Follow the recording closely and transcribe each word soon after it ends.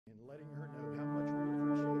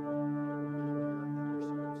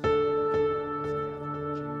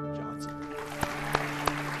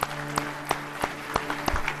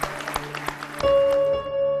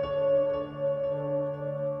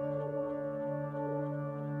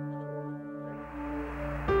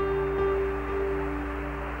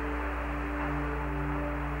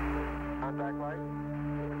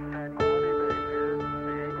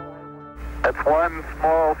That's one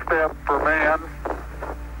small step for man,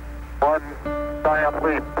 one giant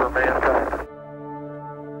leap for mankind.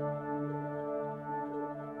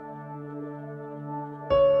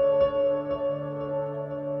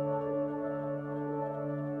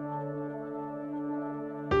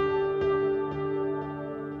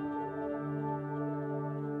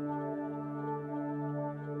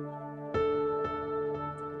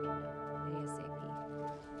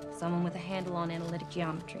 Someone with a handle on analytic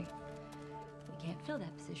geometry. We can't fill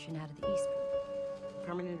that position out of the East Group.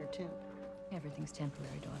 Permanent or temp? Everything's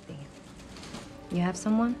temporary, Dorothy. You have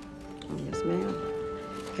someone? Oh, yes, ma'am.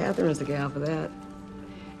 Katherine's the gal for that.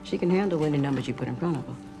 She can handle any numbers you put in front of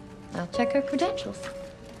her. I'll check her credentials.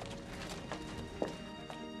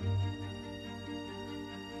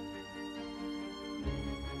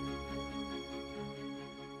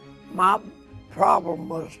 My problem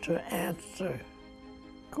was to answer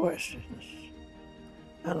questions,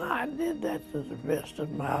 and I did that to the best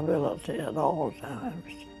of my ability at all times,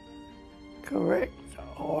 correct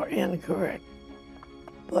or incorrect.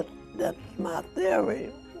 But that's my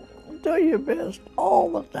theory. Do your best all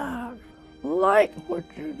the time. Like what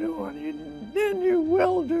you're doing, then you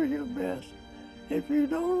will do your best. If you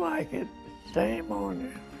don't like it, shame on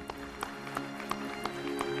you.